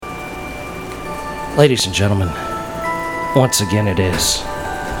Ladies and gentlemen, once again it is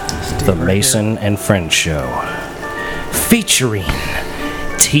the Mason and Friends Show, featuring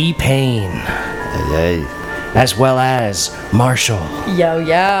T-Pain, Hey. as well as Marshall, Yo,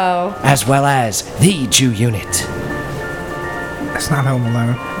 yo. as well as the Jew Unit. That's not Home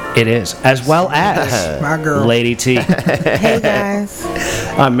Alone. It is, as well as My girl. Lady T. Hey guys.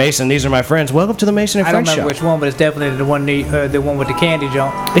 I'm Mason. These are my friends. Welcome to the Mason and I don't Friends remember Show. which one, but it's definitely the one with the candy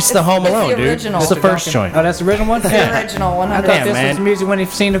joint. It's the Home it's Alone, the dude. original. It's the Mr. first Duncan. joint. Oh, that's the original one? The original 100. I thought Yeah, this man. was the music when he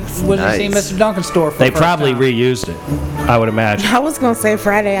seen Nice. Mr. Duncan's store for They the first probably time. reused it, I would imagine. I was gonna say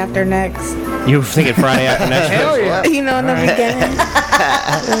Friday after next. You were thinking Friday after next Hell week? yeah. You know, in the beginning.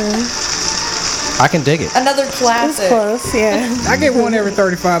 I can dig it. Another It's classic. close, yeah. I get one every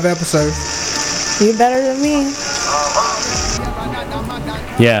 35 episodes. You better than me.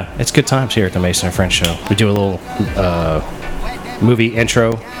 Yeah, it's good times here at the Mason and Friends Show. We do a little movie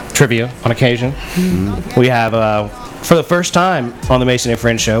intro trivia on occasion. We have, for the first time on the Mason and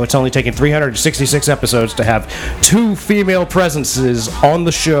Friends Show, it's only taken 366 episodes to have two female presences on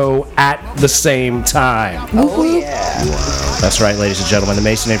the show at the same time. Oh, yeah. That's right, ladies and gentlemen. The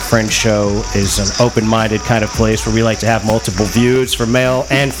Mason and Friends Show is an open-minded kind of place where we like to have multiple views for male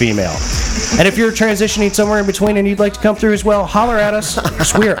and female. And if you're transitioning somewhere in between and you'd like to come through as well, holler at us.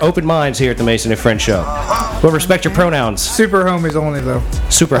 'Cause we are open minds here at the Mason and Friends Show. We'll respect your pronouns. Super homies only, though.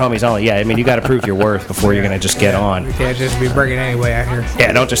 Super homies only. Yeah, I mean, you got to prove your worth before you're going to just get on. We can't just be breaking anyway out here.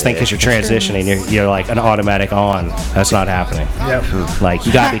 Yeah, don't just think because you're transitioning, you're like an automatic on. That's not happening. Yep. Like,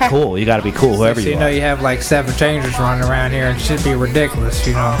 you got to be cool. You got to be cool, whoever So you you know are. you have like 7 changers running around here and it should be ridiculous,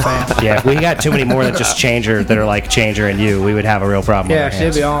 you know what I'm saying? Yeah, if we got too many more than just Changer that are like Changer and you, we would have a real problem. Yeah, on it our should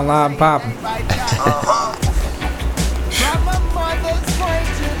hands. be on live and popping.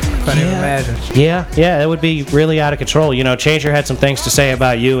 Couldn't even imagine. Yeah, that would be really out of control. You know, Changer had some things to say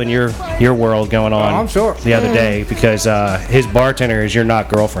about you and your world going on. I'm sure. The other day because his bartender is your not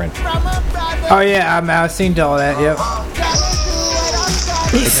girlfriend. Oh yeah, I've seen all that. Yep,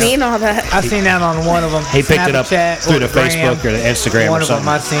 You've seen all that. I seen that on one of them. He picked it up Snapchat through or the Facebook or the Instagram One or of them, something.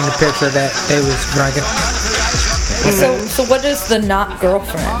 I seen the picture that they was drinking. So what is the not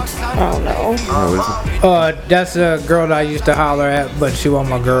girlfriend? Oh no. That's a girl that I used to holler at, but she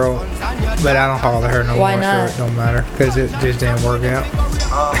wasn't my girl. But I don't holler at her no Why more. not? So it don't matter because it just didn't work out.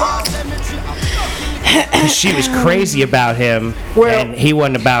 She was crazy about him, Well- and he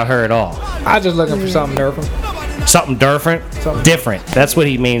wasn't about her at all. I was just looking for something different. Something different? Something- Different. That's what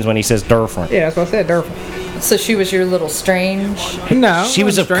he means when he says different. Yeah, that's what I said, different. So she was your little strange. No, She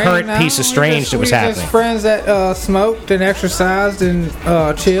was a wasn't current strange, piece of We strange that was we happening. just friends that smoked and exercised and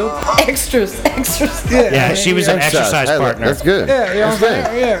chilled. Extras. Yeah, she was an exercise Hey, partner. That's good. Yeah, you know That's what I'm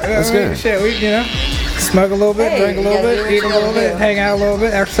saying? good. Yeah, That's I mean, good. shit, we, smoke a little bit, Hey, drink a you little gotta do bit, what eat you a little gotta bit, do. hang out a little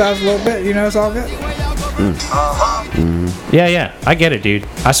bit, exercise a little bit, it's all good. Yeah, I get it, dude.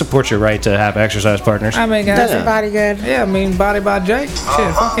 I support your right to have exercise partners. I mean, Does guys, your body good? yeah, I mean, body by Jake.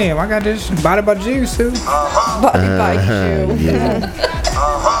 Shit, fuck him. I got this body by Juice, too. Body by you.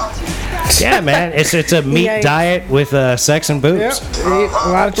 Yeah, man. It's a meat Yikes. diet with sex and Yep. boobs. Eat a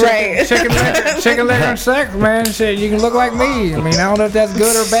lot of chicken, Right. chicken liquor and sex, man. Shit, you can look like me. I mean, I don't know if that's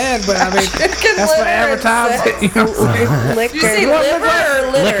good or bad, but I mean, that's liver for and advertising. sex. You know what I'm saying? Did you say Liquor. liver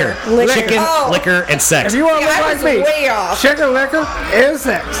or litter? Liquor. Chicken, Oh. liquor, and sex. If you want to Yeah, look I like was me, way off. chicken liquor is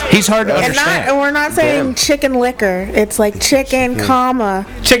sex. He's hard to And understand. we're not saying chicken liquor. It's like chicken, comma,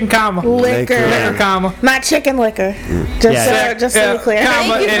 Chicken comma. liquor. Liquor comma. Not chicken liquor. Just Yeah. so to be clear. Comma. Thank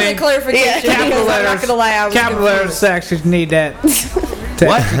you for And the then clarification. Yeah. Because Capital I'm not letters. gonna lie, I was Capital letters confused. sex. You need that.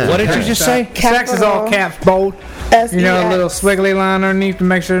 What? What did you just say? Sex is all caps bold. You know, a little swiggly line underneath to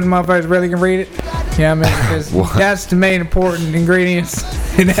make sure the motherfuckers really can read it. You know what I mean? Because that's the main important ingredients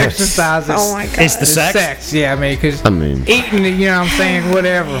in exercise. Oh my god. It's the sex? Sex, yeah, I mean, because I mean, eating, you know what I'm saying,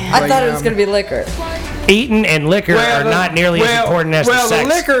 whatever. I thought it was going to be liquor. Eating and liquor are not nearly as important as the sex. Well, the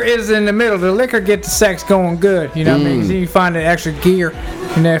liquor is in the middle. The liquor gets the sex going good. You know what I mean? 'Cause then you find that extra gear.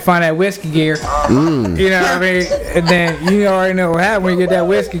 And then find that whiskey gear. You know what I mean? And then you already know what happens when you get that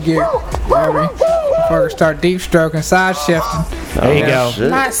whiskey gear. You know what I mean? Fuckers start deep stroking, side shifting. There you go. shit.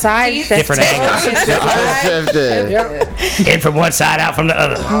 Not side shifting. Different angles. Shifted. In from one side, out from the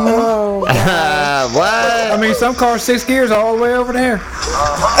other. Oh. What? I mean, some cars 6 gears all the way over there.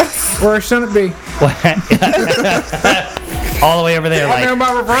 Where shouldn't it be? All the way over there, I know like.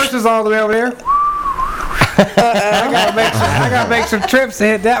 my reverse is all the way over there. I gotta make some trips to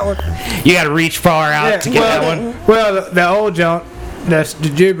hit that one. You got to reach far out to get that one. Well, the old junk, that's the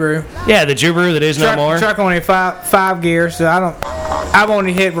Jubru. Yeah, the Jubaru that is no more. Truck only five gears, so I've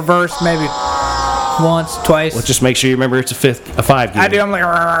only hit reverse maybe once, twice. Well, just make sure you remember it's a 5 gear. I do. I'm like,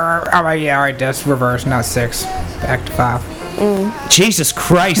 yeah, all right, that's reverse, not 6. Back to 5. Jesus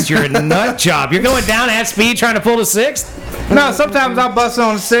Christ, you're a nut job. You're going down at speed trying to pull the 6th? No, sometimes I'll bust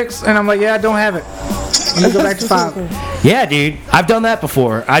on 6, and I'm like, yeah, I don't have it. And you go back to 5. Yeah, dude. I've done that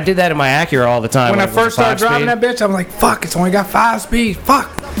before. I did that in my Acura all the time. When I it was a first started 5-speed. driving that bitch, I'm like, fuck, it's only got 5 speed. Fuck.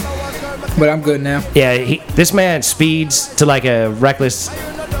 But I'm good now. Yeah, this man speeds to like a reckless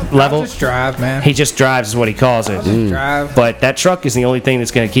level. Just drive, man. He just drives is what he calls it. Drive. But that truck is the only thing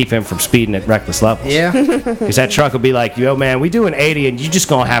that's going to keep him from speeding at reckless levels. Yeah. Because that truck will be like, yo, man, we do an 80 and you just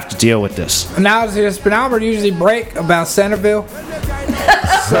going to have to deal with this. Now, the speedometer usually break about Centerville.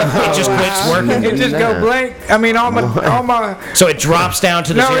 It just quits working. It just go blank. I mean, all my. So it drops down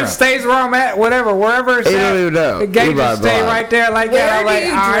to the No, zero. it stays where I'm at. Wherever it's You at. don't even know. The gate You just ride stay by. right there like that. I'm Where like, do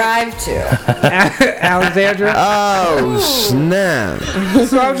you all right. drive to? Alexandria. Oh, snap.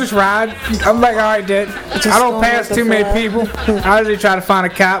 So I just ride. I'm like, all right, Dad. I don't pass too many people. I usually try to find a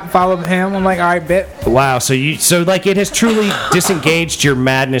cop and follow him. I'm like, all right, bet. Wow, so like it has truly disengaged your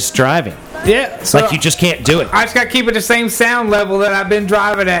madness driving. Yeah. So Like you just can't do it. I just got to keep it the same sound level that I've been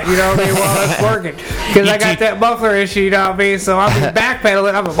driving at, you know what I mean, while it's working. Because I got that muffler issue, you know what I mean? So I'll be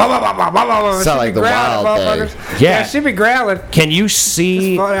backpedaling. I'm like, blah, blah, blah, blah, blah, blah. Sound like the wild thing. Yeah. She be growling. Can you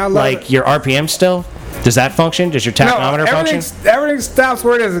see It's funny, I love like it. your RPM still? Does that function? Does your tachometer function? Everything stops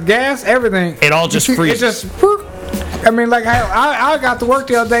where there's gas, everything. It all just freezes. It just, whoop. I mean, like, I got to work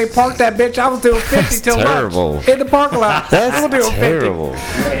the other day, parked that bitch. I was doing 50 till terrible. lunch in the parking lot. I was That's doing 50. terrible.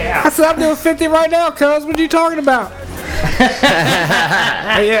 I said, I'm doing 50 right now, cuz. What are you talking about?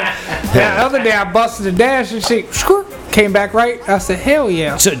 Yeah. The other day, I busted the dash and she came back right. I said, hell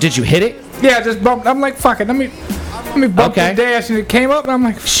yeah. So did you hit it? Yeah, I just bumped. I'm like, fuck it. Let me bump Okay. the dash. And it came up, and I'm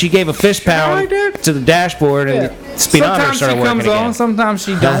like, She gave a fist pound I did. to the dashboard and the speedometer sometimes started she working comes on, again. sometimes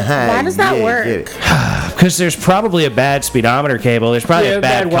she don't. Why does that work? Because there's probably a bad speedometer cable. There's probably Yeah, a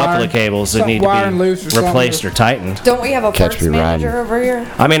bad bad couple wire. of cables that Something need to wiring be loose or something. replaced or tightened. Don't we have a Catch parts me manager riding. over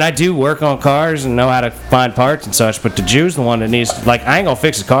here? I mean, I do work on cars and know how to find parts and such, but the Jew's the one that needs to, like, I ain't gonna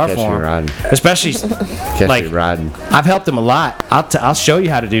fix a car Catch for me him. riding. Especially, Catch like, me riding. I've helped him a lot. I'll show you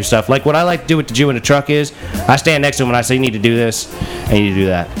how to do stuff. Like, what I like to do with the Jew in the truck is, I stand next to him and I say, you need to do this, and you need to do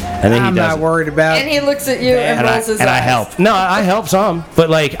that. And then I'm he does not it. worried about And it. he looks at you and And rolls his eyes. I help. No, I help some, but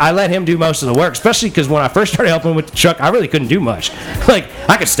like I let him do most of the work. Especially because when I first started helping with the truck, I really couldn't do much. Like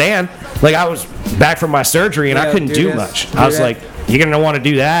I could stand. Like I was back from my surgery and I Yeah, couldn't do do this, much. do I was that. like, "You're gonna want to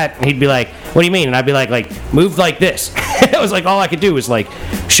do that," and he'd be like, "What do you mean?" And I'd be like move like this. It was like all I could do was like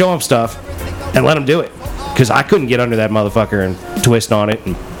show him stuff and let him do it because I couldn't get under that motherfucker and twist on it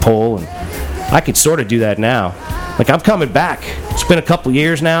and pull, and I could sort of do that now. Like I'm coming back. It's been a couple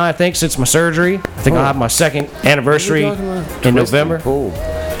years now, I think, since my surgery. I think I'll have my second anniversary in November.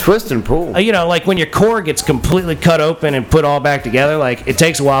 Twist and pull. You know, like when your core gets completely cut open and put all back together, like it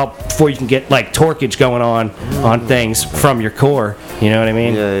takes a while before you can get like torquage going on things from your core. You know what I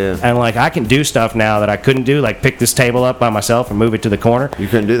mean? Yeah, yeah. And like I can do stuff now that I couldn't do, like pick this table up by myself and move it to the corner. You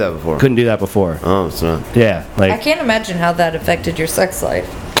couldn't do that before. Couldn't do that before. Oh, it's not. Yeah, I like can't imagine how that affected your sex life.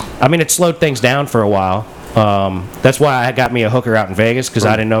 I mean, it slowed things down for a while. That's why I got me a hooker out in Vegas because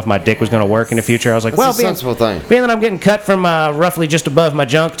I didn't know if my dick was going to work in the future. I was like, That's well, a sensible thing. being that I'm getting cut from roughly just above my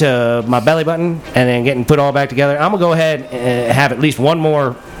junk to my belly button and then getting put all back together, I'm going to go ahead and have at least one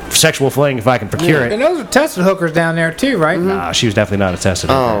more sexual fling if I can procure And it. those are tested hookers down there, too, right? Nah, she was definitely not a tested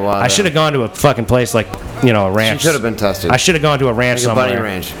hooker. Oh, wow. I should have gone to a fucking place like, you know, a She ranch. should have been tested. I should have gone to a ranch Like a bunny somewhere.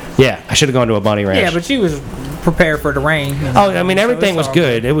 ranch. Yeah, I should have gone to a bunny ranch. Yeah, but she was prepared for the rain. Oh, I mean, everything So was it's all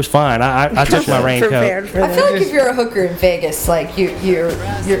good. It was fine. I took my raincoat. Prepared for I feel that. like if you're a hooker in Vegas, like you're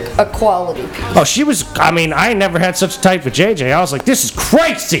a quality piece. Oh, she was. I mean, I ain't never had such a type with JJ. I was like, this is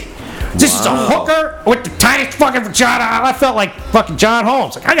crazy. This is a hooker with the tightest fucking vagina. I felt like fucking John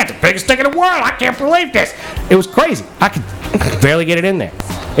Holmes. Like, I got the biggest dick in the world. I can't believe this. It was crazy. I could barely get it in there.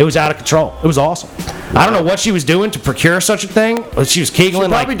 It was out of control. It was awesome. I don't know what she was doing to procure such a thing, but she was She kegling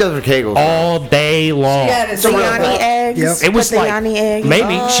probably like does her kegels. all day long. Yeah, it's The real. Yanni eggs. Yep. It was Put the like Yanni eggs.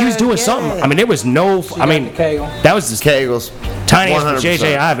 maybe she was doing something. I mean, it was no. I mean, the kegel. that was the Kegels. tiniest 100%.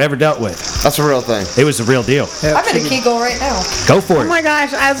 JJ I've ever dealt with. That's a real thing. It was the real deal. I'm in a Kegel right now. Go for Oh it. my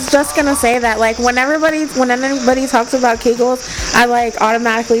gosh, I was just gonna say that. Like when anybody talks about Kegels, I like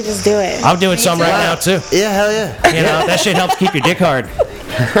automatically just do it. I'm doing some right now too. Yeah, hell yeah. You know, that shit helps keep your dick hard.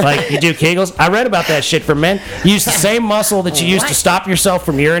 Like, you do Kegels. I read about that shit for men. You use the same muscle that you use to stop yourself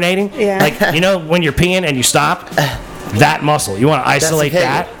from urinating. Yeah. Like, you know, when you're peeing and you stop, that muscle. You want to isolate Kegel.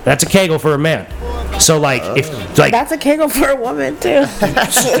 that. That's a Kegel for a man. So like if like That's a kegel for a woman too.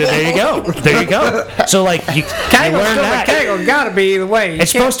 there you go. There you go. So like you Kegel's learn still a that. kegel. Gotta be either way.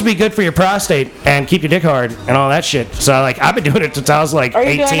 It's supposed to be good for your prostate and keep your dick hard and all that shit. So like I've been doing it since I was like Are you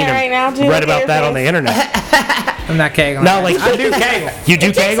 18 doing it right now, and too? read Look at about your that on face. the internet. I'm not kegel. Now like I do kegel. you do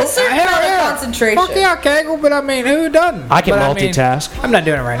It takes a kegel? certain Hell amount of yeah. concentration. Fuck yeah, kegel, but I mean, who doesn't? I can But multitask. I'm not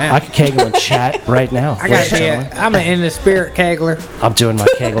doing it right now. I can kegel and chat right now. I gotta be I'm an in the spirit kegler. I'm doing my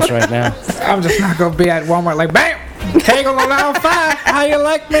kegels right now. I'm just not gonna be at Walmart like, bam! Kegel on aisle 5. How you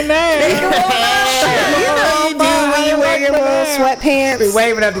like me now? You know you do when you wear your little Be sweatpants.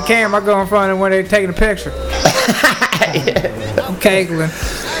 waving at the camera. I go in front of them when they're taking a picture. I'm kegling.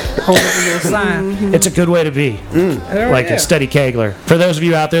 Holding up a little sign. It's a good way to be. Like yeah. a steady kegler. For those of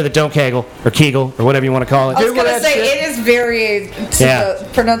you out there that don't kegel or kegel or whatever you want to call I it, was Google gonna that say shit. it is very to Yeah. the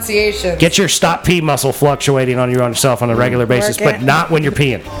pronunciation. get your stop pee muscle fluctuating on yourself on a regular basis, Work but it. not when you're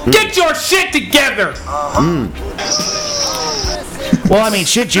peeing. Get your shit together! Well, I mean,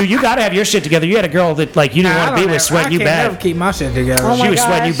 shit, you gotta have your shit together. You had a girl that like you didn't want to be with, sweating you I can't never bad. keep my shit together. Oh my She was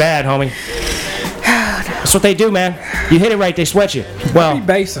sweating you gosh. bad, homie. That's what they do, man. You hit it right, they sweat you. Well,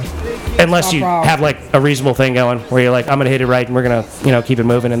 Basin. unless no you problem. have like a reasonable thing going where you're like, I'm gonna hit it right and we're gonna, keep it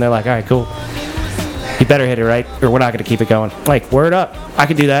moving, and they're like, all right, cool. You better hit it right, or we're not gonna keep it going. Like, word up, I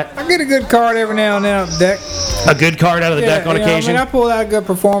can do that. I get a good card every now and then on the deck. A good card out of the deck on you know what occasion. I mean, I pull out a good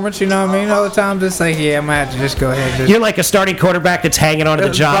performance, you know what I mean? Other times it's like, yeah, I'm gonna have to just go ahead and just You're like a starting quarterback that's hanging onto the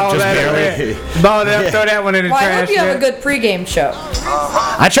job ball just that barely. Ball it up, throw that one in the Well, I trash. hope you have a yeah. good pregame show.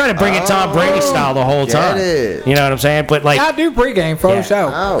 I try to bring it Tom Brady style the whole Get time. it. You know what I'm saying? But like, I do pregame for Yeah. a show.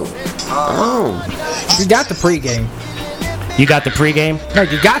 Oh. You got the pregame. you got the pregame. No,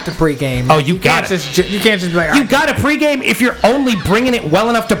 you got the pregame. Oh, you can't got it. You can't just be like, You got a pregame if you're only bringing it well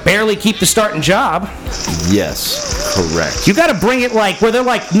enough to barely keep the starting job. Yes. Correct. You got to bring it like where they're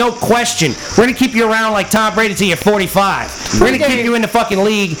like, no question, we're gonna keep you around like Tom Brady till you're 45. We're gonna keep you in the fucking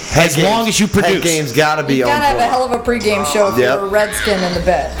league as long as you Head produce. game's gotta be You on gotta have a point. hell of a pregame show if Yep. you're a Redskin in the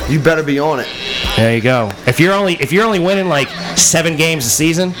bed. You better be on it. There you go. If you're only winning like 7 games a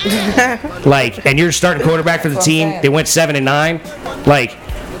season, like, and you're starting quarterback for the That's what I'm team, saying. they went 7 and 9, like.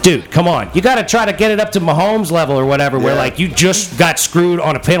 Dude, come on. You got to try to get it up to Mahomes level or whatever, where Yeah. like you just got screwed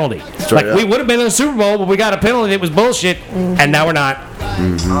on a penalty. Straight Like we up. would have been in the Super Bowl, but we got a penalty that was bullshit, and now we're not.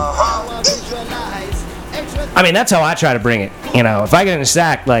 I mean, that's how I try to bring it. You know, if I get in a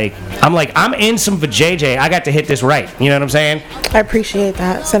sack, I'm in some for JJ. I got to hit this right. You know what I'm saying? I appreciate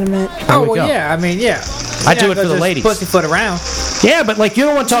that sentiment. There oh we well, go. yeah. I mean, yeah. I do it for the ladies. Pussyfoot around. Yeah, but like you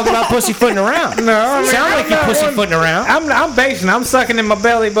don't want to talk about pussyfooting around. No, I mean, Sound like I'm you're not pussyfooting around. I'm basing. I'm sucking in my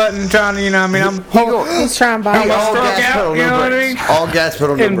belly button, trying to, you know what I mean? I'm He's trying to buy I'm you. a All stroke gas out, pedal, you know no what I brakes. mean? All gas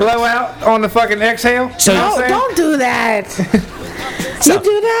pedal, no and brakes. blow out on the fucking exhale. So- you know No, what I'm saying? don't do that. You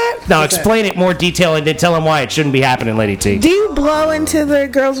do that? Now explain it more detail and then tell them why it shouldn't be happening, Lady T. Do you blow into the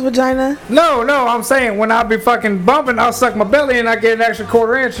girl's vagina? No, I'm saying when I be fucking bumping, I'll suck my belly and I get an extra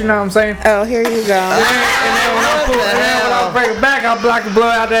quarter inch, you know what I'm saying? Oh, here you go. And then when I pull it, and then when I break it back, I'll block and blow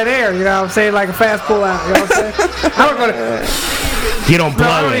out that air, you know what I'm saying? Like a fast pull out, you know what I'm saying? I don't go to, You don't no, I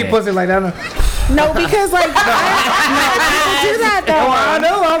blow don't in eat it. pussy like that. No. No, because like people do that Oh, I though.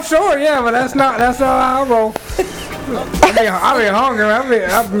 know, I'm sure, yeah, but that's not how I roll. I be hungry.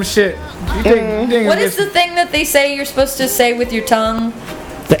 I'm shit. You think What is the thing that they say you're supposed to say with your tongue?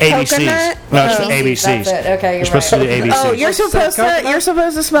 The ABCs. Coconut? No, it's the Oh. ABCs. That's it. Okay, You're you're supposed to do the right. ABCs. Oh, you're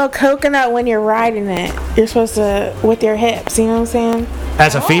supposed to smell coconut when you're riding it. You're supposed to with your hips. You know what I'm saying?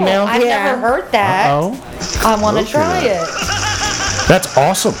 As a female? I've Yeah. never heard that. Oh, I want to try it. that's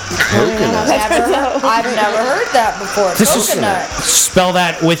awesome. I've never heard that before. This is Coconut. spell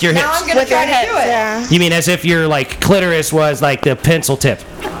that with your Now hips. I'm gonna With your try to hips, do it. yeah. You mean as if your like clitoris was like the pencil tip?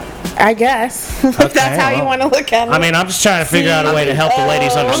 I guess. If that's how you well. want to look at it. I mean, I'm just trying to figure out a way to help the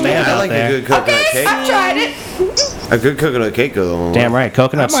ladies understand I out like there. a good coconut Okay, cake. I've tried it. A good coconut cake goes a long way. Damn right, I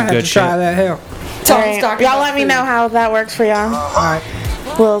coconut's might some have good to shit. try that hell. All Tom's right. talking Y'all about let me food. know how that works for y'all. All right.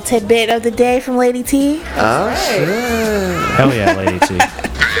 Little tidbit of the day from Lady T. Oh, shit. Hell yeah, Lady T.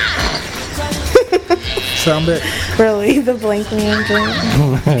 Some bit. Really, the blinking engine.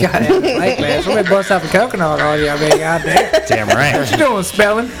 Goddamn, like man, somebody bust out the coconut on you. I mean, goddamn. Damn right. What you doing,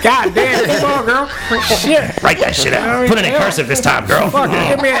 spelling? Goddamn, come on, girl. Shit. Write that shit out. Put it in cursive this time, girl. Fuck, you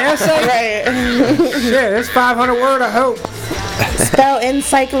give me an essay? Right. Shit, it's 500 word. I hope. Spell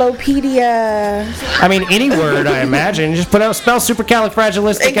encyclopedia. I mean, any word, I imagine. Just spell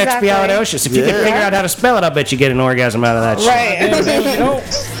supercalifragilisticexpialidocious. If you can Yeah. figure out how to spell it, I bet you get an orgasm out of that shit. Right.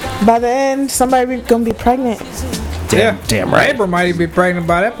 By the end, somebody gonna be pregnant. Damn right. Neighbor might even be pregnant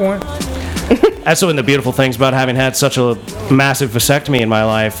by that point. That's one of the beautiful things about having had such a massive vasectomy in my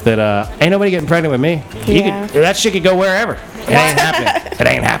life that ain't nobody getting pregnant with me. Yeah. That shit could go wherever. It ain't happening. It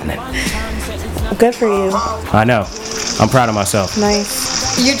ain't happening. Good for you. I know. I'm proud of myself.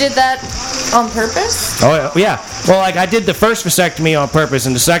 Nice. You did that on purpose? Oh, yeah. Well, like, I did the first vasectomy on purpose,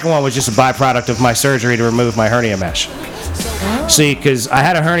 and the second one was just a byproduct of my surgery to remove my hernia mesh. See, because I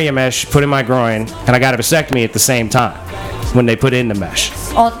had a hernia mesh put in my groin, and I got a vasectomy at the same time when they put in the mesh.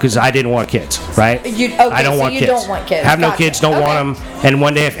 Because I didn't want kids, right? I don't want you kids. don't want kids. Have no Gotcha. kids, don't want them. And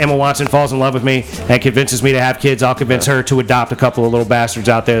one day if Emma Watson falls in love with me and convinces me to have kids, I'll convince her to adopt a couple of little bastards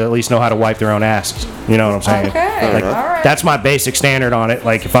out there that at least know how to wipe their own asses. You know what I'm saying? Okay, Like, all right. that's my basic standard on it.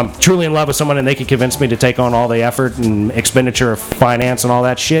 Like, if I'm truly in love with someone and they can convince me to take on all the effort and expenditure of finance and all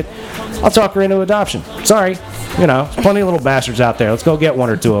that shit, I'll talk her into adoption. Sorry. You know, there's plenty of little bastards out there. Let's go get one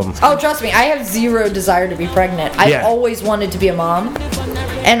or two of them. Oh, trust me, I have zero desire to be pregnant. I've Yeah. always wanted to be a mom,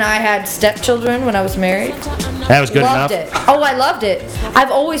 and I had stepchildren when I was married. That was good Loved enough. it. Oh, I loved it.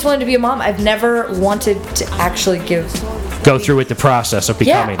 I've always wanted to be a mom. I've never wanted to actually give. Go through with the process of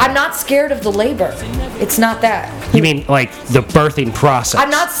Yeah, becoming. I'm not scared of the labor. It's not that. You mean like the birthing process? I'm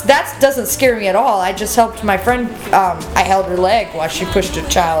not. That doesn't scare me at all. I just helped my friend. I held her leg while she pushed a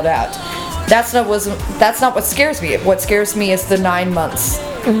child out. That's not what scares me. What scares me is the 9 months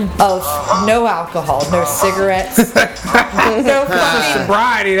of no alcohol, no cigarettes, no fucking.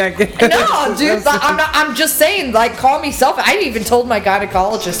 Sobriety. No, dude. I'm just saying. Like, call me selfish. I even told my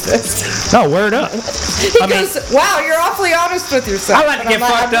gynecologist this. No, word up. He goes, "Wow, you're awfully honest with yourself." I like to And get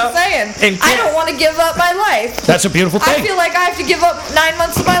fucked I'm up just saying. and I get- don't want to give up my life. That's a beautiful I thing. feel like I have to give up 9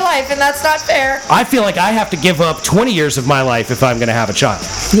 months of my life, and that's not fair. I feel like I have to give up 20 years of my life if I'm going to have a child.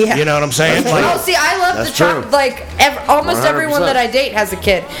 Yeah. You know what I'm saying? Oh, Like, see, I love That's the child. true. Like almost everyone 100%. that I date has a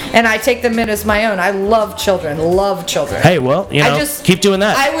kid, and I take them in as my own. I love children. Love children. hey, well, you know, keep doing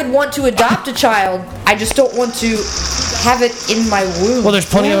that. I would want to adopt a child. I just don't want to have it in my womb. well, there's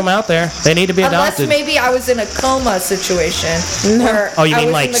plenty of them out there. They need to be Unless adopted. maybe I was in a coma situation. Where Oh, you I mean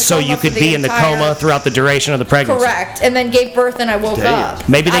was like in the so coma you for could be in the entire- coma throughout the duration of the pregnancy? Correct, and then gave birth and I woke Damn. up.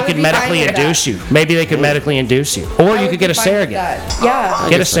 Maybe they I would could be fine medically with induce that. you. Maybe they could medically induce you. Or I you would could get be a fine with surrogate. that. Yeah.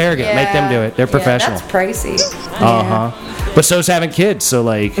 Get a surrogate. Make them do it. They're professional. Yeah, that's pricey. Uh huh. But so's having kids. So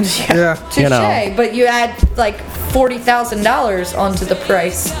like, Yeah. Touche, You know. but you add like $40,000 onto the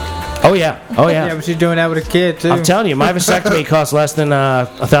price. oh yeah, oh Yeah, yeah. but she's doing that with a kid too. I'm telling you, my vasectomy costs less than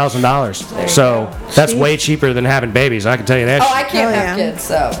 $1,000. So that's way cheaper than having babies. I can tell you that. Oh, shit. I can't Oh, have yeah. kids,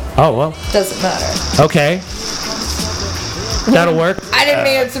 so Oh well. doesn't matter. Okay. That'll work. I didn't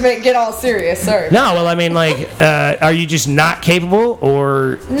mean it to get all serious. Sorry. No, well, I mean, like, are you just not capable,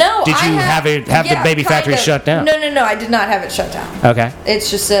 or No, did I you have the baby kind factory of. shut down? No, I did not have it shut down. Okay.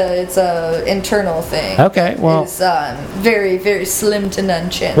 It's just it's a internal thing. Okay, well- it's very very slim to none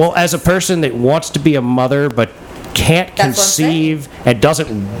chance. Well, as a person that wants to be a mother but can't That's what I'm saying. conceive and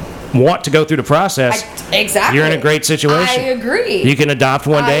doesn't want to go through the process, exactly. you're in a great situation. I agree. You can adopt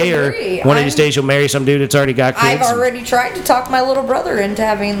one I day, agree. or one of these days you'll marry some dude that's already got kids. I've already tried to talk my little brother into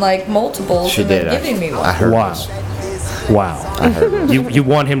having like multiples She and then did. giving me I one. heard Wow. this. Wow. You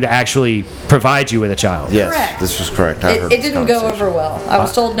want him to actually provide you with a child? Yes, Correct. this was correct. I heard It this didn't go conversation. over well. I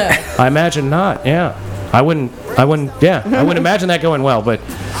was told no. I imagine not. Yeah. I wouldn't. Yeah. I wouldn't imagine that going well. But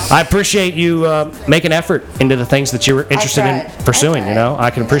I appreciate you making effort into the things that you were interested in tried. pursuing. I You know,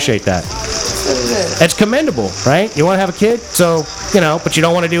 I can appreciate that. So good. It's commendable, right? You want to have a kid, so but you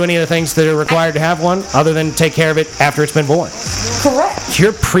don't want to do any of the things that are required to have one, other than take care of it after it's been born. Correct.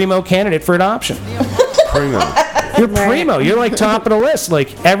 You're a primo candidate for adoption. Primo. You're primo. You're like top of the list.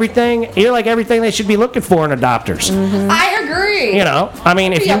 Like everything. You're like everything they should be looking for in adopters. I agree. You know, I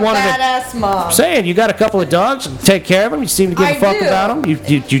mean, if Be you a wanted to. badass mom. Saying you got a couple of dogs, and take care of them. You seem to give a I fuck do. about them.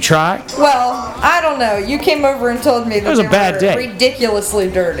 You try. Well, I don't know. You came over and told me that was a they bad were day. ridiculously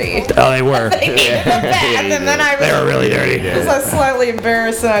dirty. Oh, they were. They needed a bath, and then I They were was really dirty. slightly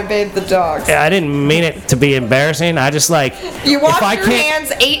embarrassed, and I bathed the dogs. Yeah, I didn't mean it to be embarrassing. I just like You if washed I your can't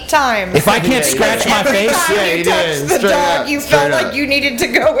hands 8 times. if I can't scratch my Every face. time Yeah, you you touched did. the Straight dog, up, you straight felt up. like you needed to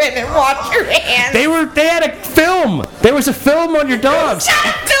go in and wash your hands. They had a film. There was a film on your dogs. Shut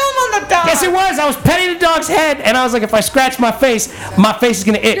up, film on the dog. Yes, it was. I was petting the dog's head, and I was like, if I scratch my face is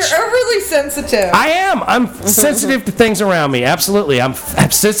gonna itch. You're overly sensitive. I am. I'm sensitive to things around me. Absolutely. I'm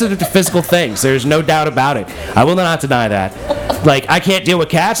sensitive to physical things. There's no doubt about it. I will not deny that. Like, I can't deal with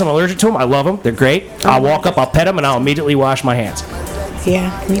cats. I'm allergic to them. I love them. They're great. I'll walk up, I'll pet them, and I'll immediately wash my hands.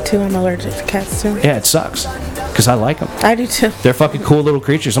 Yeah, me too. I'm allergic to cats too. Yeah, it sucks. Because because I like them. I do too. They're fucking cool little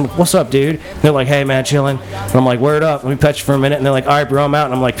creatures. I'm like, what's up, dude? And they're like, hey, man, chilling. And I'm like, word up. Let me pet you for a minute. And they're like, all right, bro, I'm out.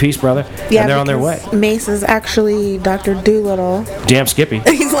 And I'm like, peace, brother. Yeah, and they're on their way. because Mace is actually Dr. Doolittle. Damn Skippy.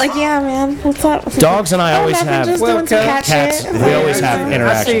 He's like, yeah, man, what's up? Dogs and I always nothing, have just doing some cat cats. shit. We always have I see you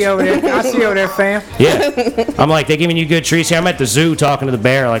interactions. over there. I see you over there, fam. Yeah. I'm like, they giving you good treats here. I'm at the zoo talking to the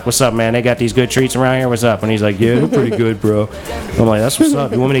bear. Like, what's up, man? They got these good treats around here. What's up? And he's like, yeah, they're pretty good, bro. I'm like, that's what's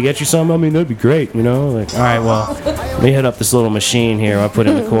up. You want me to get you some? I mean, that'd be great, you know? Like, all right, well, let me hit up this little machine here. I'll put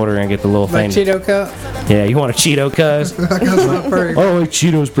in the quarter and get the little Like thing. Cheeto cup. Yeah, you want a Cheeto, cuz? Oh, I like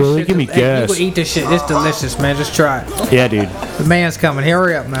Cheetos, bro. They give me Hey, you gas. go eat this shit. It's delicious, man. Just try it. Yeah, dude. The man's coming.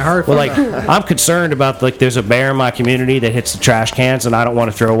 Hurry up, man. Hurry Well, fuck like, up. I'm concerned about, like, there's a bear in my community that hits the trash cans, and I don't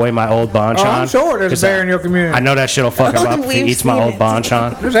want to throw away my old bonchon. Oh, I'm sure there's a 'cause bear in your community. I know that shit'll fuck him up if he We've eats my seen old it.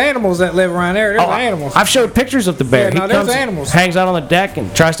 bonchon. There's animals that live around there. There's animals. I've showed pictures of the bear. Yeah, no, he there's comes, animals. hangs out on the deck,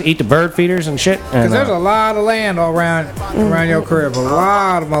 and tries to eat the bird feeders and shit. Because And, there's a lot of land all around your crib. A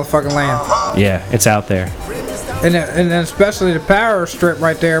lot of motherfucking land. yeah, it's out there. And then especially the power strip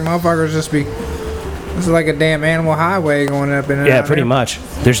right there. Motherfuckers just be... It's like a damn animal highway going up in and Yeah, out pretty there. much.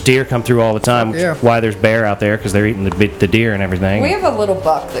 There's deer come through all the time, which Yeah. is why there's bear out there, because they're eating the deer and everything. We have a little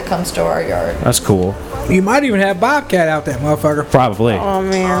buck that comes to our yard. That's cool. You might even have bobcat out there, motherfucker. Probably. Oh,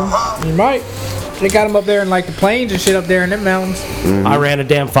 man. You might. They got them up there in like the plains and shit up there in them mountains. I ran a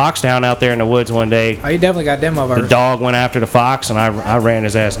damn fox down out there in the woods one day. Oh, you definitely got them The motherfuckers. dog went after the fox, and I ran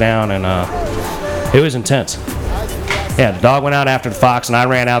his ass down, and it was intense. Yeah, the dog went out after the fox, and I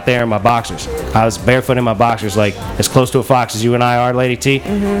ran out there in my boxers. I was barefoot in my boxers, like as close to a fox as you and I are, Lady T.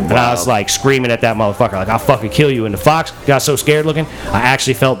 And I was like screaming at that motherfucker, like I'll fucking kill you. And the fox got so scared looking, I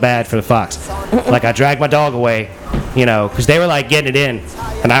actually felt bad for the fox. Like I dragged my dog away, you know, because they were like getting it in,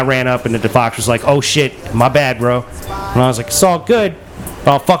 and I ran up, and the fox was like, "Oh shit, my bad, bro." And I was like, "It's all good.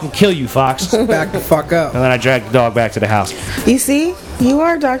 I'll fucking kill you, fox." Back the fuck up. And then I dragged the dog back to the house. You see? You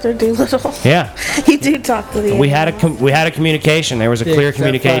are Dr. Doolittle. Yeah, You do talk to the we had a communication. There was a clear That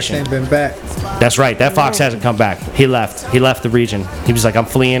communication. fox ain't been back. That's right. That fox hasn't come back. He left. He left the region. He was like, "I'm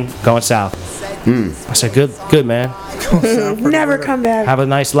fleeing, going south." I said, "Good, man. Never come back. Have a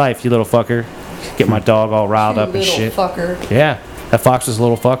nice life, you little fucker." Get my dog all riled up and Little shit. fucker. Yeah, that fox was a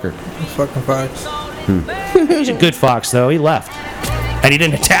little fucker. Fucking fox. He's a good fox though. He left, and he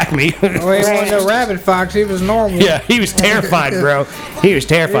didn't attack me. Well, he wasn't a rabbit fox. He was normal. Yeah, he was terrified, bro. He was He's a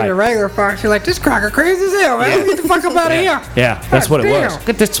terrified. regular fox. You're like, this cracker crazy as hell, man. Get the fuck up out of here. Yeah, that's what it was. Damn. Look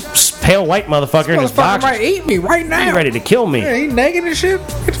at this pale white motherfucker in his Motherfucker box. might eat me right now. He's ready to kill me. Yeah, he naked and shit.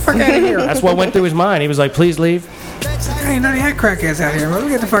 Get the fuck out of here. That's what went through his mind. He was like, "Please leave." Ain't none of that crackheads out here, man.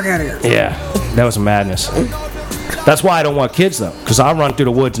 Get the fuck out of here. Yeah, that was madness. That's why I don't want kids though, because I run through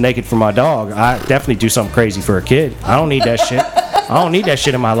the woods naked for my dog. I definitely do something crazy for a kid. I don't need that shit. I don't need that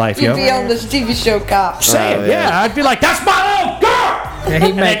shit in my life, You'd be yo. on this TV show Cops. Say it, yeah. I'd be like, "That's my own girl." Yeah, he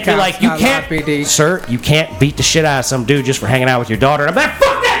And make they'd be like, "You not can't, PD. sir, you can't beat the shit out of some dude just for hanging out with your daughter." And I'm like,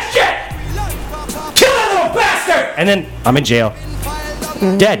 "Fuck that shit! Kill that little bastard!" And then I'm in jail.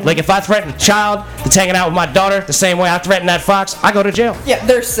 Dead. Like if I threaten a child that's hanging out with my daughter the same way I threatened that fox, I go to jail. Yeah,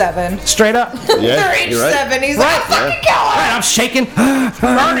 they're 7. Straight up. Yeah, They're each you're right. 7. He's like, I'll fucking kill her. Right, I'm shaking.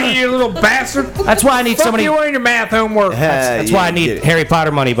 Murder you, little bastard. That's why I need Fuck somebody. you on your math homework. That's why I need Harry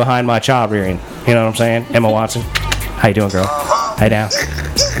Potter money behind my child rearing. You know what I'm saying? Emma Watson. How you doing, girl? Hey down.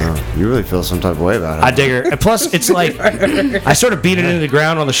 You really feel some type of way about it. I dig her. And plus, it's like I sort of beat it into the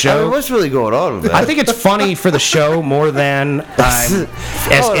ground on the I mean, show. what's really going on with that? I think it's funny for the show more than I'm as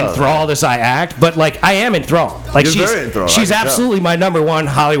Hold on. enthralled as I act. But like I am enthralled. Like You're she's very enthralled, I she's can tell. absolutely my #1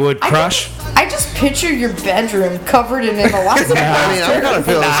 Hollywood crush. I just picture your bedroom covered in Emma Watson. I mean, I'm kind of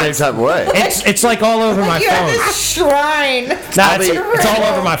feeling the same type of way. It's like all over my You have phone. this shrine. Nah, it's, mean, it's all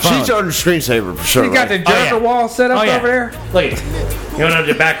over my phone. She's on the screensaver for sure. You got the right? jerker Oh, yeah. wall set up Oh, yeah. over there. Look at it. You want to know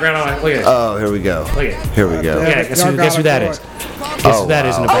the background on it? Look at it. Oh, here we go. Look at it. Here we go. Yeah, guess who that is? Guess who that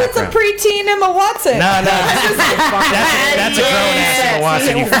is in the Oh, it's a background? preteen Emma Watson. No, that's a grown ass Emma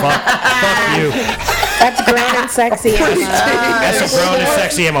Watson. You fuck you. That's grown and sexy. Emma. That's a grown and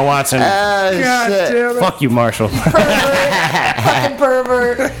sexy Emma Watson. Ah, God shit. damn it. Fuck you, Marshall. Fucking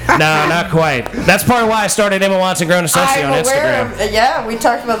pervert. No, not quite. That's part of why I started Emma Watson Grown and Sexy on I'm aware Instagram. of. Yeah, we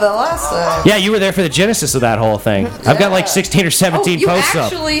talked about that last time. Yeah, you were there for the genesis of that whole thing. I've got like 16 or 17 you posts up.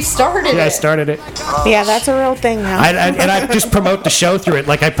 actually started Yeah, I it. started it. Yeah, that's a real thing now. And I just promote the show through it.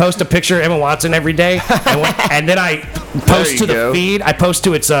 Like I post a picture of Emma Watson every day, and then I post you to the go. feed. I post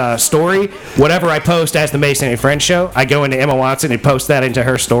to its story. Whatever I post as the Mason and Friends show, I go into Emma Watson and post that into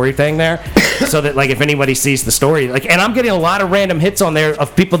her story thing there, so that like if anybody sees the story, like, and I'm getting a lot of random hits on there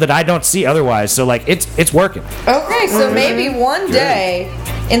of people that I don't see otherwise. So like it's working. Okay, so maybe one day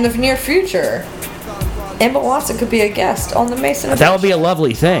in the near future, Emma Watson could be a guest on the Mason. That would be a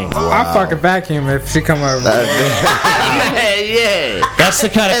lovely thing. I'll fucking vacuum if she come over. Yeah. That's the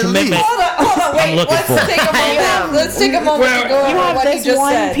kind of commitment. Hold on, wait. looking Let's for. take a moment. Let's take a moment to go You over have what you this just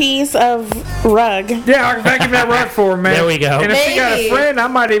one said. piece of rug. Yeah, I can vacuum that rug for her, man. There we go. And if she got a Maybe. friend, I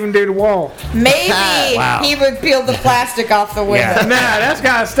might even do the wall. Maybe Wow. he would peel the plastic off the window. Yeah. Nah, that's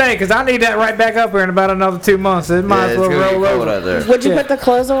gotta stay, because I need that right back up here in about another 2 months. It might Yeah, as it's well gonna be roll cold over. out there. Would you Yeah. put the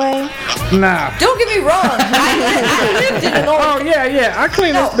clothes away? Nah. Don't get me wrong. I lived in an old. Oh, yeah. I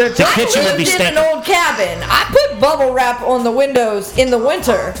clean No, this bitch up. I kitchen would lived be in an stank. old cabin. I put bubble wrap on the windows in the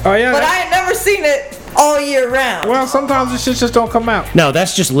winter. Oh, yeah, But that- I had never seen it all year round. Well, sometimes the shit just don't come out. No,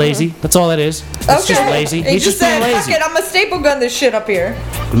 that's just lazy. That's all that is. That's just lazy. He He's just being said, lazy. Fuck it, I'm a staple gun this shit up here.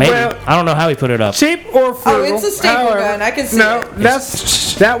 Maybe. Well- I don't know how he put it up. Cheap or frugal. it's a staple gun. I can see no, it.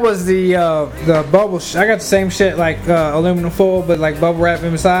 that was the bubble. I got the same shit like aluminum foil, but like bubble wrap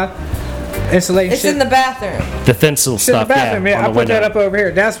inside. Insulating It's shit. in the bathroom. The thinsil Shit in the stuff. bathroom, yeah, yeah. I on the put that window. up over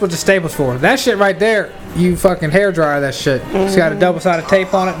here. That's what the staple's for. That shit right there, you fucking hair dryer that shit. It's got a double-sided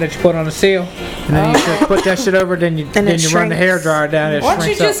tape on it that you put on the seal, and then you just put that shit over. Then you And it run the hair shrinks. dryer down. It Why don't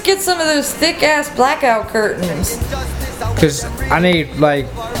you shrinks just get some of those thick ass blackout curtains? because I need like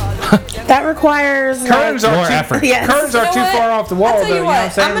That requires curtains like, are More too effort. Yes. curtains You are know too what? far off the wall I'll though. tell you You know what I'm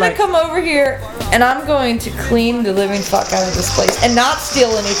what, saying? I'm gonna Like, come over here and I'm going to clean the living fuck out of this place and not steal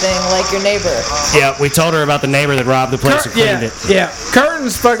anything like your neighbor. Yeah, we told her about the neighbor that robbed the place and cleaned yeah, it. yeah.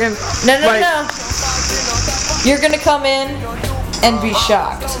 Curtains fucking. No, no, like, no. You're gonna come in and be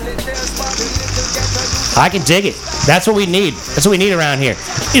shocked. I can dig it. That's what we need. That's what we need around here.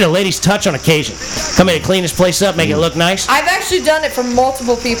 Need a lady's touch on occasion. Come in and clean this place up, make it look nice. I've actually done it for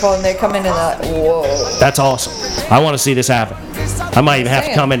multiple people and they come in and they're like, whoa. That's awesome. I want to see this happen. I might even have to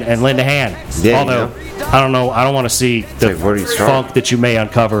Saying. come in and lend a hand. Yeah, Although, I don't know. I don't want to see the Like, where do you start? funk that you may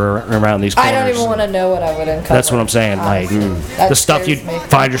uncover around these corners. I don't even want to know what I would uncover. That's what I'm saying. Like That the stuff you'd scares me.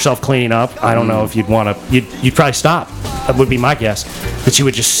 find yourself cleaning up. I don't know if you'd want to. You'd probably stop. That would be my guess. That you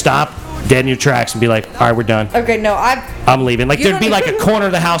would just stop dead in your tracks and be like, all right, we're done. Okay, no, I'm leaving. Like You there'd don't be like a even- corner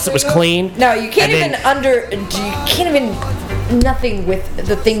of the house that was clean. No, you can't and even then- you can't even nothing with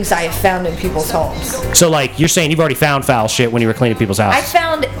the things I have found in people's homes. So like you're saying you've already found foul shit when you were cleaning people's I houses.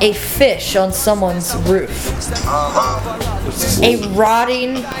 found a fish on someone's roof. A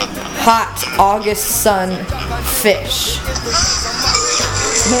rotting, hot August sun fish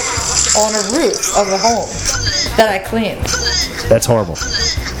on a roof of a home that I cleaned. That's horrible.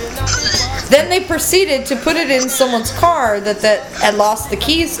 Then they proceeded to put it in someone's car that had lost the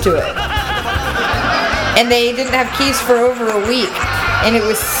keys to it. And they didn't have keys for over a week. And it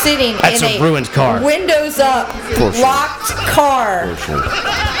was sitting That's in a ruined car. windows up, locked car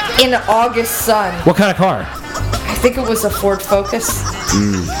in August sun. What kind of car? I think it was a Ford Focus.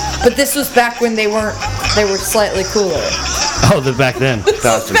 But this was back when they were slightly cooler. Oh, the back then. This was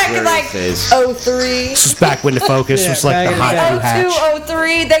Fast and back in Furious like days. 03. This was back when the Focus was like the hot new hatch. 02,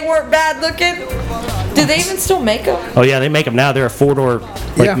 03, they weren't bad looking. Do they even still make them? Oh yeah, they make them now. They're a 4-door,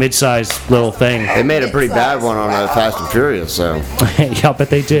 like Yeah. mid-sized little thing. They made a pretty bad one on Fast and Furious, so Yeah, I bet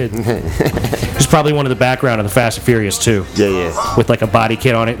they did. It's probably one of the background of the Fast and Furious too, yeah. with like a body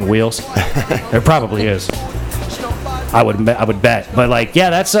kit on it and wheels. There probably is. I would bet, but like, yeah,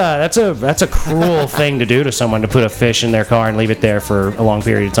 that's a cruel thing to do to someone, to put a fish in their car and leave it there for a long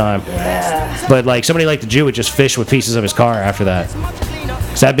period of time. Yeah. But like somebody like the Jew would just fish with pieces of his car after that.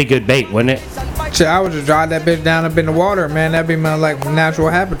 'Cause that'd be good bait, wouldn't it? Shit, I would just drive that bitch down up in the water, man. That'd be my like natural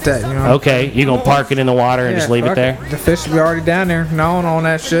habitat, you know. Okay, you gonna park it in the water and Yeah, just leave it fuck there? The fish will be already down there, gnawing on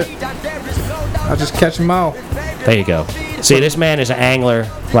that shit. I'll just catch them all. There you go. See, this man is an angler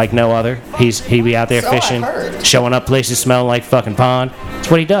like no other. He be out there So I've fishing, heard. showing up places smelling like fucking pond.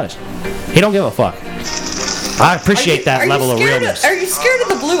 That's what he does. He don't give a fuck. I appreciate that level of realness. Are you scared of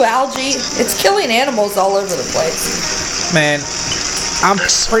the blue algae? It's killing animals all over the place. Man, I'm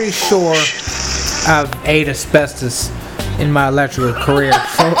pretty sure I've ate asbestos in my electrical career,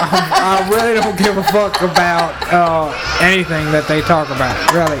 so I really don't give a fuck about anything that they talk about,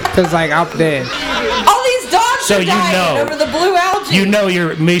 really, because like I'm dead. All these dogs So are you dying know. over the blue algae. You know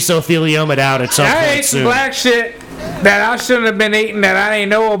your mesothelioma out at some I point ate some soon. black shit that I shouldn't have been eating, that I didn't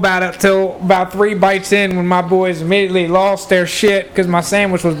know about it till about 3 bites in, when my boys immediately lost their shit because my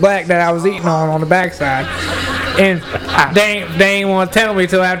sandwich was black that I was eating on the backside. And they ain't want to tell me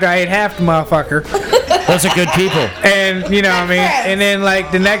till after I ate half the motherfucker. Those are good people. And you know what I mean? And then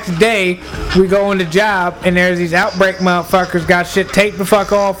like the next day we go on the job and there's these outbreak motherfuckers got shit taped the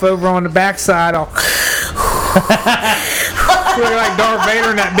fuck off over on the backside, all looking like Darth Vader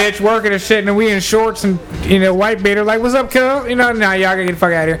and that bitch working and shit, and we in shorts and white beater like, what's up, cuz? Nah, y'all gotta get the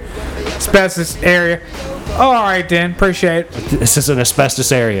fuck out of here. asbestos area. Oh, all right then, appreciate it. This is an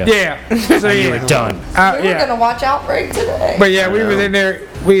asbestos area. Yeah. So You were yeah. done. We were Yeah. gonna watch Outbreak today. But yeah, we was in there.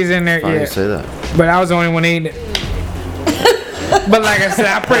 We was in there. I Yeah. didn't say that. But I was the only one eating it. But like I said,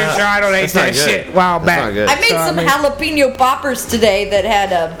 I'm pretty sure I don't ate That's not that good. shit a while That's back. not good. I made So, I some mean- jalapeno poppers today that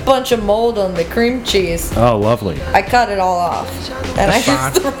had a bunch of mold on the cream cheese. Oh, lovely. I cut it all off, and That's I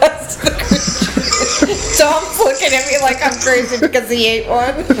used the rest of the cream cheese. Tom's looking at me like I'm crazy because he ate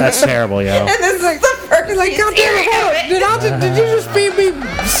one. That's terrible, yo. And this is like the first Like, God damn it, hold on. Did you just feed me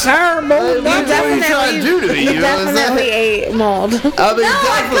sour mold? What are you trying to do to me? You You know what I'm definitely saying? ate mold. I mean, No,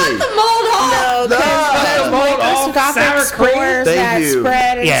 I cut definitely. the mold off. Microscopic sour cream? spores Thank that you.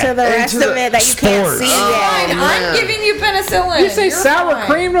 spread into Yeah. the rest Into of the it that you can't spores. see Fine, yet. I'm man. giving you penicillin. You say You're sour fine.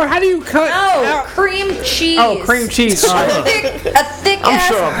 cream? Or how do you cut? No, out- cream cheese. Oh, cream cheese. All A right. thick I'm ass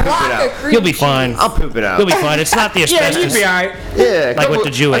sure I'll poop block it out. of cream You'll be cheese. fine. I'll poop it out. You'll be fine. It's not the Yeah, asbestos. you'd be alright. Yeah, a couple, what the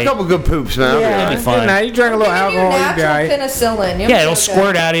Jew a ate. couple good poops, man. I'll be Yeah. all right. You'll be fine. Nah, you drank a little Give you alcohol, you'd be natural alright. penicillin. You'll Yeah, be it'll okay.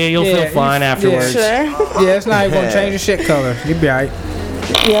 squirt out of you. You'll Yeah, feel fine you- afterwards. Sure. Yeah, it's not even gonna change the shit color. You'd be alright.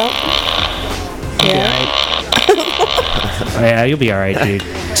 Yep. Yeah. Yeah, you'll be all right, dude.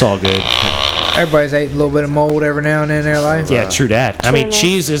 It's all good. Everybody's ate a little bit of mold every now and then in their life. Yeah, true that. I mean, True.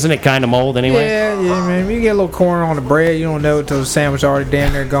 cheese, isn't it kind of mold anyway? Yeah, man. You get a little corn on the bread, you don't know it till the sandwich already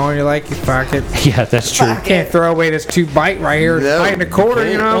damn near gone. You're like, you fuck it. Yeah, that's true. You can't throw away this 2 bite right here. No, Bite and a quarter,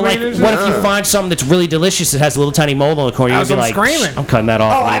 you know Well, what I like, mean? It's what just- if you find something that's really delicious that has a little tiny mold on the corner? You'd That's be what like, I'm screaming. I'm cutting that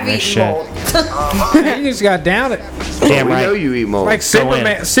off. Oh, and I've eating eaten this shit. mold. you just got down it. Damn We know right. you eat mold. Like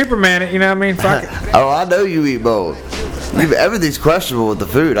Superman it, you know what I mean? Fuck it. Oh, I know you eat mold. Everything's questionable with the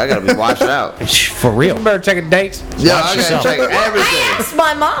food. I gotta be watched out. For real. You better check the dates. Yeah, Watch I gotta yourself. check I everything. asked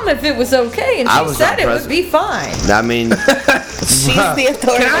my mom if it was okay, and I she was said not it would present. be fine. I mean, She's the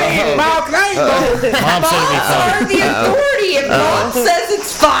authority. Can I eat mold? Can I eat mold? Mom said it'd be Moms fun. are the authority. If mom says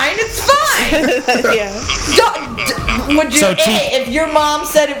it's fine, it's fine. Yeah. Would you? So cheap. If your mom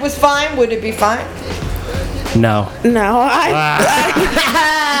said it was fine, would it be fine? No. No,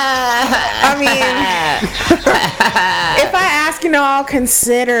 I mean, if I ask, I'll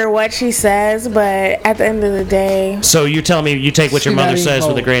consider what she says, but at the end of the day, So you're telling me you take what your She not mother eating says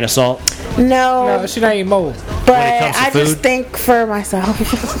with a mold. grain of salt? no, No, she not eat mold. but when it comes to I just food? think for myself.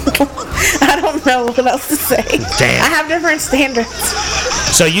 I don't know what else to say. Damn. I have different standards.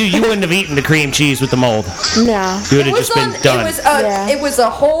 So you wouldn't have eaten the cream cheese with the mold. No. You would have just been done. Yeah. It was a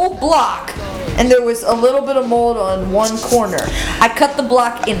whole block, and there was a little bit of mold on one corner. I cut the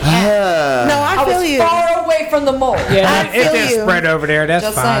block in half. No, I I feel was you. far away from the mold. Yeah, I it feel didn't you. spread over there. That's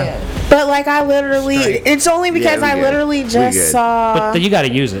Just fine. saying. But like I literally, Straight. it's only because Yeah, we I good. literally We just good. saw. But you got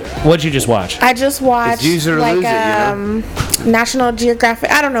to use it. What'd you just watch? I just watched use it or like lose it, National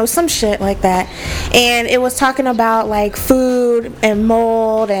Geographic, I don't know, some shit like that. And it was talking about like food and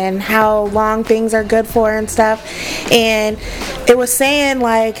mold and how long things are good for and stuff. And it was saying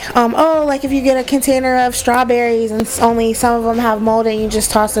like, like if you get a container of strawberries and only some of them have mold and you just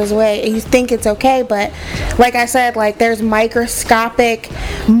toss those away, and you think it's okay, but like I said, like there's microscopic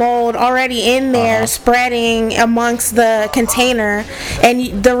mold already in there spreading amongst the container,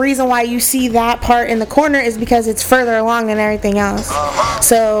 and the reason why you see that part in the corner is because it's further along than everything else.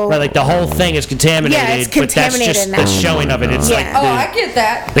 So Right, like the whole thing is contaminated, Yeah, it's but that's just contaminated the now. showing of it. It's Yeah. like Oh, the, I get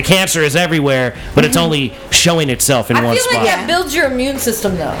that. the cancer is everywhere, but it's only showing itself in I one feel like spot. that builds your immune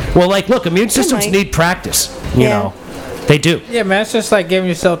system, though. Well, like, look, immune systems might. need practice. You Yeah. know, they do. Yeah, man, it's just like giving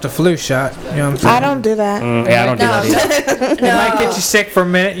yourself the flu shot. You know what I'm saying? I don't do that. Yeah, I don't do that either. It might get you sick for a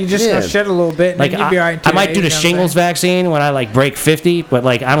minute. You just Yeah. gonna shit a little bit, and Like, then you'll be alright. I might do the shingles vaccine when I like break 50, but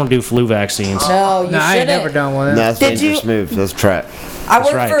like I don't do flu vaccines. No, you No, I ain't shouldn't. never done one of no, them. that's Did dangerous you- move. That's trap. I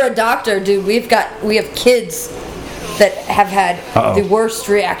work right. for a doctor, dude. We have kids that have had Uh-oh. the worst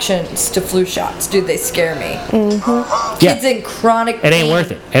reactions to flu shots. Dude, they scare me. Yeah. Kids in chronic It ain't pain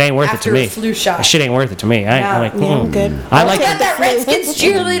worth it. It ain't worth it to after me. a flu shot. That shit ain't worth it to me. I'm like, Yeah, I'm good. I like Got that Redskins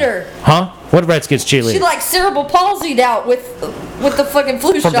cheerleader. Huh? What Redskins She cheerleader? like cerebral palsied out with the fucking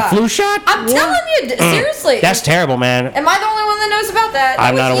flu From the shot. flu shot? I'm telling you, seriously. That's terrible, man. Am I the only one that knows about that? I'm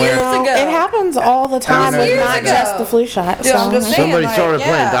It was not aware. years No, ago. it happens all the time, Years and not ago. just the flu shot. Dude, So. I'm just saying, Somebody like, started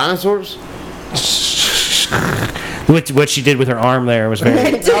playing yeah. dinosaurs. What she did with her arm there was very.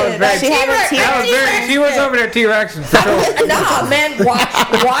 It did. She had a T-Rex. T-Rex. That was very. She was over there T-Rexing for sure. Nah, man,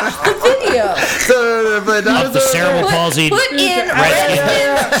 watch the video. So they play Of the dinosaurs. cerebral palsy. Put in Redskins.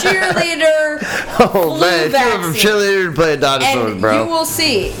 Redskins cheerleader Oh flu man, two of them vaccine. cheerleaders and playing dinosaurs, and bro. you will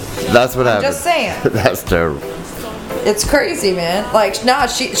see. That's what happened. Just saying. That's terrible. It's crazy, man. Like, nah,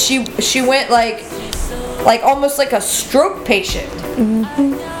 she went like almost like a stroke patient.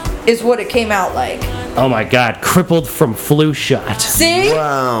 Is what it came out like. Oh my God, crippled from flu shot. See?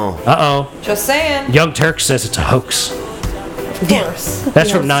 Wow. Uh-oh. Just saying. Young Turk says it's a hoax. Of course.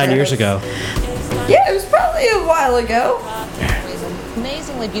 That's from 9 years ago. Yeah, it was probably a while ago.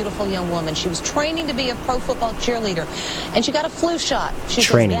 Amazingly beautiful young woman. She was training to be a pro football cheerleader, and she got a flu shot. She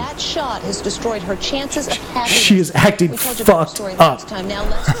Training. says that shot has destroyed her chances of having. She is acting We told you about her fucked story up. last time. Now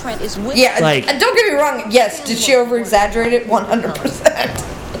Les Trent is with. Yeah, Like- and don't get me wrong. Yes, did she over-exaggerate it? 100%.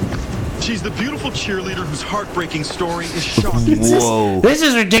 She's the beautiful cheerleader whose heartbreaking story is shocking. Whoa. This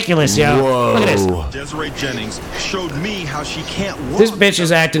is ridiculous, yo. Whoa. Look at this. Desiree Jennings showed me how she can't walk. This bitch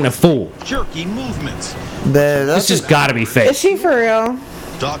is acting a fool. Jerky movements. Man, This that's just gotta be Is fake. she for real?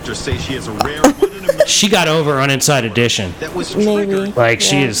 Doctors say she has a rare one in a million She got over on Inside Edition. that was Maybe. triggered Like,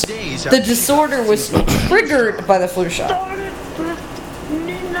 she is. days The after disorder was triggered by the flu shot.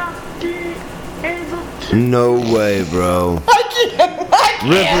 no way, bro. I can't.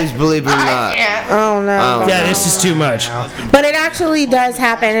 Ripley's Believe It or Not. Oh no. Yeah, this is too much. But it actually does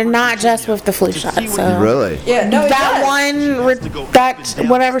happen, and not just with the flu shot. So Really? Yeah, no, it that does. that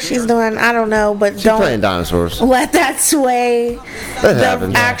whatever she's doing, I don't know, but She's don't playing dinosaurs. let that sway That the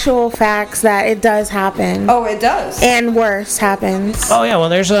happens. actual facts that it does happen, Oh, it does. and worse happens. Oh yeah, well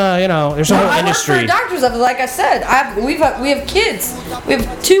there's a there's a whole I work for industry. a doctor's office. Like I said, we have kids. We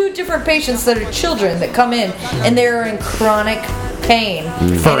have 2 different patients that are children that come in, and they're in chronic pain.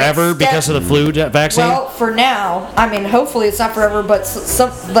 And Forever it's because of the flu vaccine. Well, for now, I mean, hopefully it's not forever, but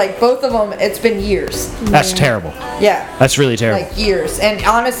some like both of them, it's been years. That's terrible. Yeah. That's really terrible. Like years, and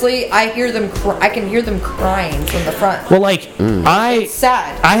honestly, I hear them. I can hear them crying from the front. Well, like It's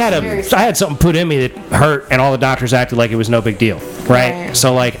sad. I had It's very I sad. had something put in me that hurt, and all the doctors acted like it was no big deal, right? Right.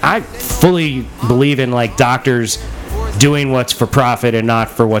 So like I fully believe in like doctors doing what's for profit and not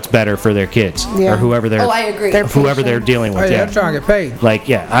for what's better for their kids Yeah. or whoever they're Oh, I agree. They're whoever they're dealing Oh with. yeah, Yeah, I'm trying to get paid. like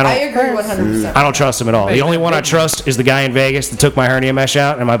yeah, I I agree 100%. don't trust them at all. The only one I trust is the guy in Vegas that took my hernia mesh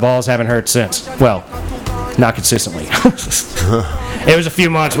out, and my balls haven't hurt since. Well, not consistently. It was a few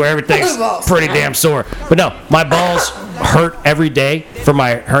months where everything's Balls. pretty damn sore. But no, my balls hurt every day for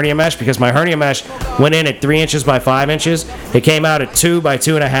my hernia mesh because my hernia mesh went in at 3 inches by 5 inches. It came out at 2 by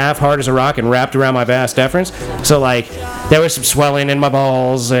 2.5, hard as a rock, and wrapped around my vas deferens. So like there was some swelling in my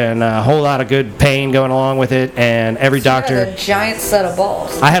balls and a whole lot of good pain going along with it. And every You had doctor. a giant set of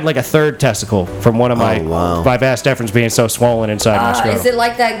balls. I had like a third testicle from one of my wow. my vas deferens being so swollen inside my scrotum. Is it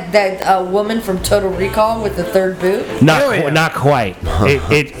like that woman from Total Recall with the third boot? Not, Oh, yeah. not quite.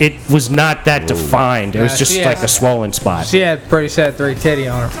 It was not that defined. It was just she like has- a swollen spot. She had pretty sad 3 titty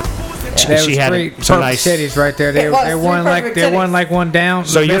on her. There She was had 3 some perfect nice. titties right there. They It was they 3 one like perfect they one titties. like one down.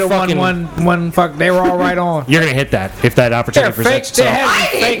 So the you're middle fucking- one fuck. They were all right on. You're gonna hit that if that They're opportunity fake. presents They itself. had I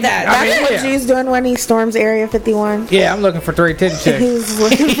hate fake. that. I mean, That's what yeah. G's doing when he storms Area 51. Yeah, I'm looking for 3 titty chicks. He's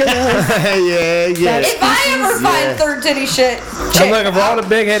looking for those. yeah. If I ever find third titty shit, I'm looking for all the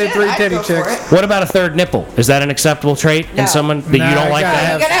big-headed shit, 3 I'd titty go for chicks. it. What about a third nipple? Is that an acceptable trait No. in someone that you No, don't like gotta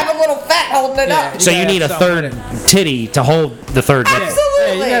that? You gotta have a little fat holding it up. So you gotta need a have third something titty to hold the third nipple. Yeah,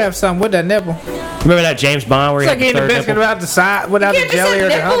 Absolutely. you gotta have something with that nipple. Remember that James Bond where It's he like had eating the a third biscuit nipple? without the side, without You the can't just jelly or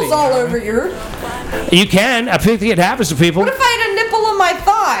have the honey. nipples all over your. You can. I think it happens to people. What if I had a nipple on my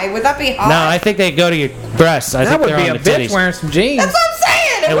thigh? Would that be hot? No, I think they go to your breasts. I That think would they're be on a the bitch titties. wearing some jeans. That's what I'm saying.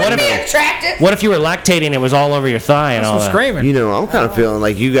 It And what wouldn't be if- attractive. What if you were lactating and it was all over your thigh and all Some that? screaming. You know, I'm kind of feeling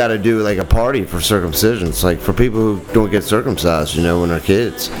like you got to do like a party for circumcisions, like for people who don't get circumcised, you know, when they're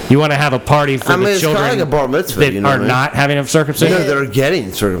kids. You want to have a party for I mean, the it's kinda children like a bar mitzvah, that you know are what I mean? not having a You circumcision? know, that are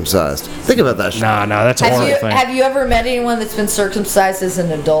getting circumcised. Think about that shit. No, that's a horrible thing. Have you ever met anyone that's been circumcised as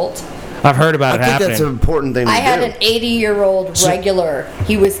an adult? I've heard about it I think happening. that's an important thing to I do. had an 80-year-old regular.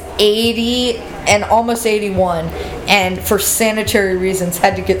 He was 80 and almost 81, and for sanitary reasons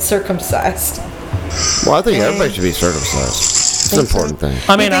had to get circumcised. Well, I think everybody should be circumcised. It's an important thing.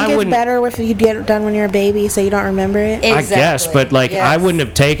 I mean, you think I it's wouldn't. better if you get it done when you're a baby so you don't remember it? I guess, but like, I wouldn't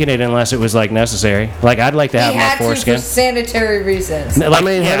have taken it unless it was like necessary. Like, I'd like to He have had my to foreskin. for sanitary reasons. Like, I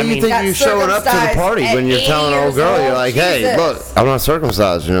mean, how do you think Got you're showing up to the circumcised party at when you're 80 telling an old years girl, old? you're like, hey, Jesus. look, I'm not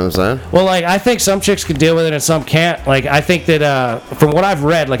circumcised, you know what I'm saying? Well, like, I think some chicks can deal with it and some can't. Like, I think that from what I've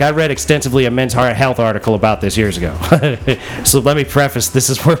read, like, I read extensively a Men's Health article about this years ago. So let me preface, this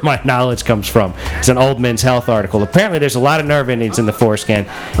is where my knowledge comes from. It's an old Men's Health article. Apparently, there's a lot of nerve endings in the foreskin,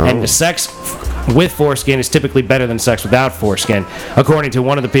 and the sex with foreskin is typically better than sex without foreskin, according to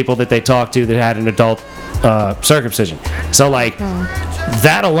one of the people that they talked to that had an adult circumcision. So, like,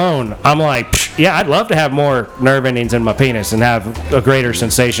 that alone, I'm like, psh, yeah, I'd love to have more nerve endings in my penis and have a greater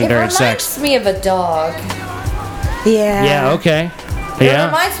sensation It during reminds sex. me of a dog. Yeah. Yeah, okay. It Yeah.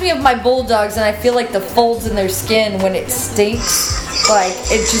 reminds me of my bulldogs, and I feel like the folds in their skin when it stinks. Like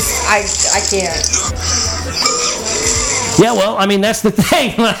it just, I can't. Yeah, well, I mean, that's the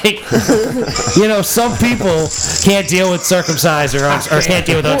thing. Like, some people can't deal with circumcised or can't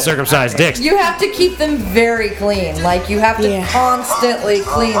deal with uncircumcised dicks. You have to keep them very clean. Like you have to Yeah. constantly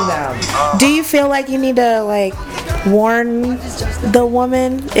clean them. Do you feel like you need to like warn the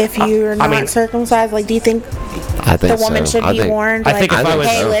woman if you're not circumcised? Like, do you think I think the woman so. should I be think- warned? I like, think if I was-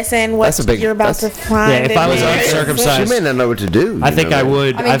 hey, listen, what That's a big- you're about to that's- find. Yeah, if I was in there. uncircumcised- She may not know what to do. I think I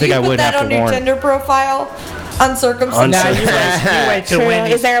would. I mean, do think you I put would that have on to your warn. Tinder profile? Uncircumcised. Nah, you wait till True.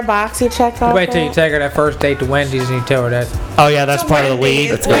 Wendy's. Is there a box you check off? Wait till you take her that first date to Wendy's and you tell her that. Oh yeah, that's part of the lead.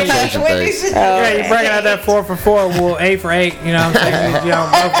 Let's go change some things. Yeah, you're breaking out that 4 for 4, well, 8 for 8. You know what I'm saying? You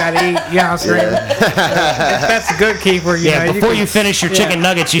both gotta eat. You know what I'm saying? If that's a good keeper. Yeah, before can- you finish your chicken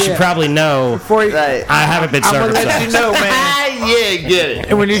nuggets, you should probably know Before you, Right. I haven't been I'm gonna let you circumcised. know, man. Yeah, get it.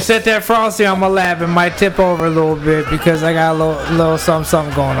 And when you set that frosty on my lap, it might tip over a little bit because I got a little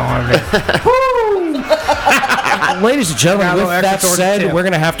something going on there. Ladies and gentlemen, Got a with little that extra towards the said, tip. we're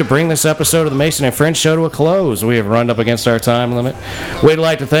going to have to bring this episode of the Mason and Friends Show to a close. We have run up against our time limit. We'd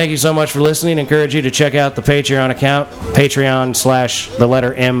like to thank you so much for listening. Encourage you to check out the Patreon account,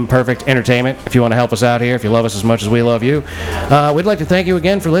 Patreon/M Perfect Entertainment, if you want to help us out here, if you love us as much as we love you. We'd like to thank you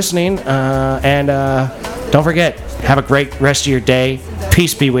again for listening. And don't forget, have a great rest of your day.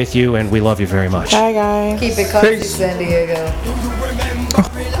 Peace be with you, and we love you very much. Bye, guys. Keep it cozy, Peace. San Diego.